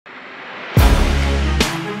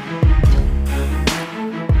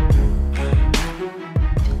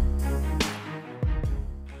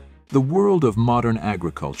The world of modern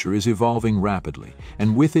agriculture is evolving rapidly,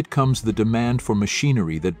 and with it comes the demand for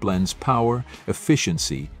machinery that blends power,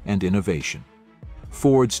 efficiency, and innovation.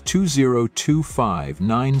 Ford's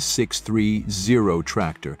 2025-9630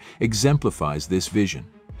 tractor exemplifies this vision,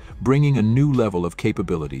 bringing a new level of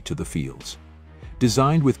capability to the fields.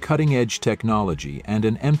 Designed with cutting-edge technology and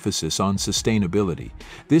an emphasis on sustainability,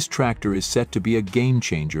 this tractor is set to be a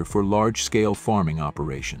game-changer for large-scale farming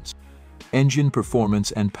operations. Engine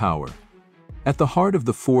performance and power. At the heart of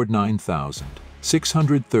the Ford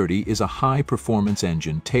 9630 is a high-performance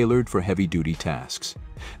engine tailored for heavy-duty tasks.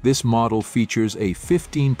 This model features a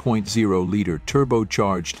 15.0-liter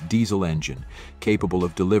turbocharged diesel engine, capable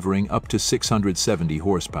of delivering up to 670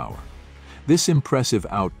 horsepower. This impressive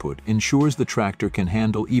output ensures the tractor can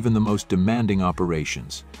handle even the most demanding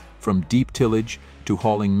operations, from deep tillage to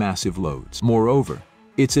hauling massive loads. Moreover,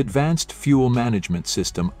 its advanced fuel management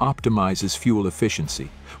system optimizes fuel efficiency,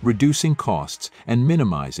 reducing costs and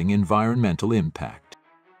minimizing environmental impact.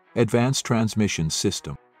 Advanced Transmission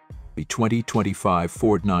System. The 2025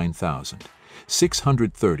 Ford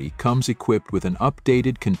 9630 comes equipped with an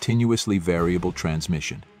updated continuously variable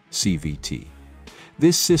transmission, CVT.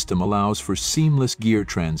 This system allows for seamless gear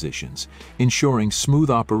transitions, ensuring smooth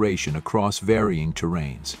operation across varying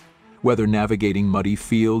terrains. Whether navigating muddy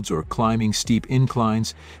fields or climbing steep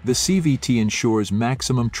inclines, the CVT ensures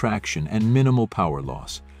maximum traction and minimal power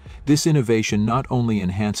loss. This innovation not only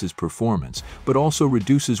enhances performance, but also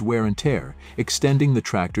reduces wear and tear, extending the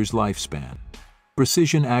tractor's lifespan.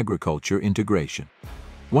 Precision agriculture integration.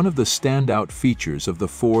 One of the standout features of the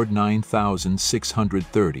Ford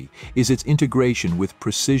 9630 is its integration with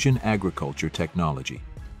precision agriculture technology.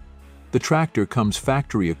 The tractor comes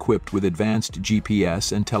factory-equipped with advanced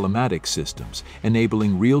GPS and telematics systems,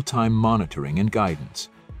 enabling real-time monitoring and guidance.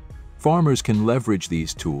 Farmers can leverage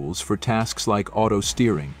these tools for tasks like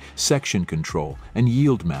auto-steering, section control, and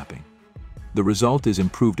yield mapping. The result is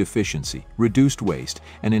improved efficiency, reduced waste,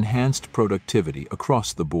 and enhanced productivity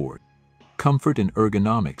across the board. Comfort and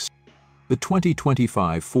ergonomics. The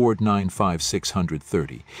 2025 Ford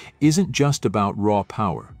 9630 isn't just about raw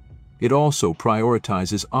power. It also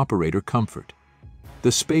prioritizes operator comfort.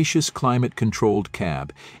 The spacious climate-controlled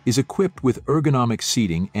cab is equipped with ergonomic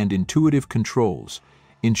seating and intuitive controls,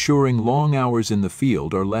 ensuring long hours in the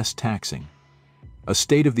field are less taxing. A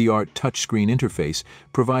state-of-the-art touchscreen interface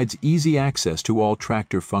provides easy access to all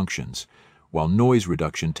tractor functions, while noise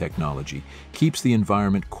reduction technology keeps the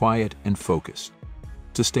environment quiet and focused.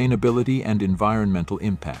 Sustainability and environmental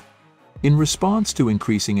impact. In response to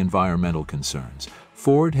increasing environmental concerns,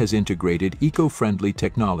 Ford has integrated eco-friendly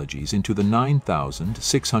technologies into the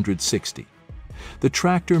 9660. The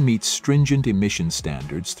tractor meets stringent emission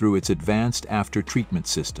standards through its advanced after-treatment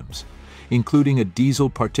systems, including a diesel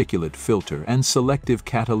particulate filter and selective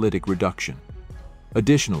catalytic reduction.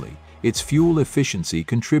 Additionally, its fuel efficiency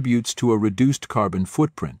contributes to a reduced carbon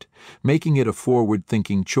footprint, making it a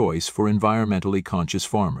forward-thinking choice for environmentally conscious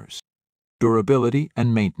farmers. Durability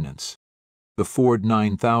and maintenance. The Ford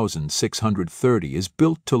 9630 is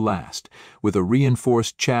built to last, with a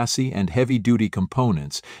reinforced chassis and heavy-duty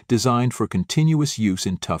components designed for continuous use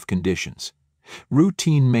in tough conditions.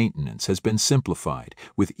 Routine maintenance has been simplified,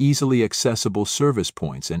 with easily accessible service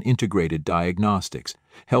points and integrated diagnostics,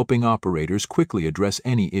 helping operators quickly address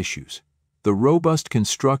any issues. The robust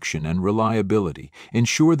construction and reliability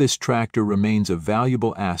ensure this tractor remains a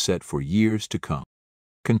valuable asset for years to come.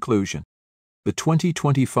 Conclusion. The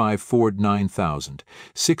 2025 Ford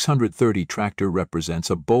 9630 tractor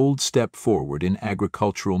represents a bold step forward in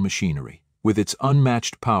agricultural machinery. With its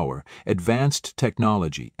unmatched power, advanced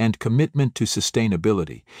technology, and commitment to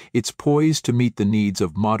sustainability, it's poised to meet the needs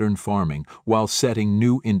of modern farming while setting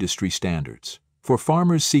new industry standards. For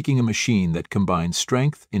farmers seeking a machine that combines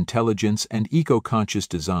strength, intelligence, and eco-conscious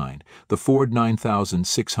design, the Ford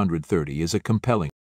 9630 is a compelling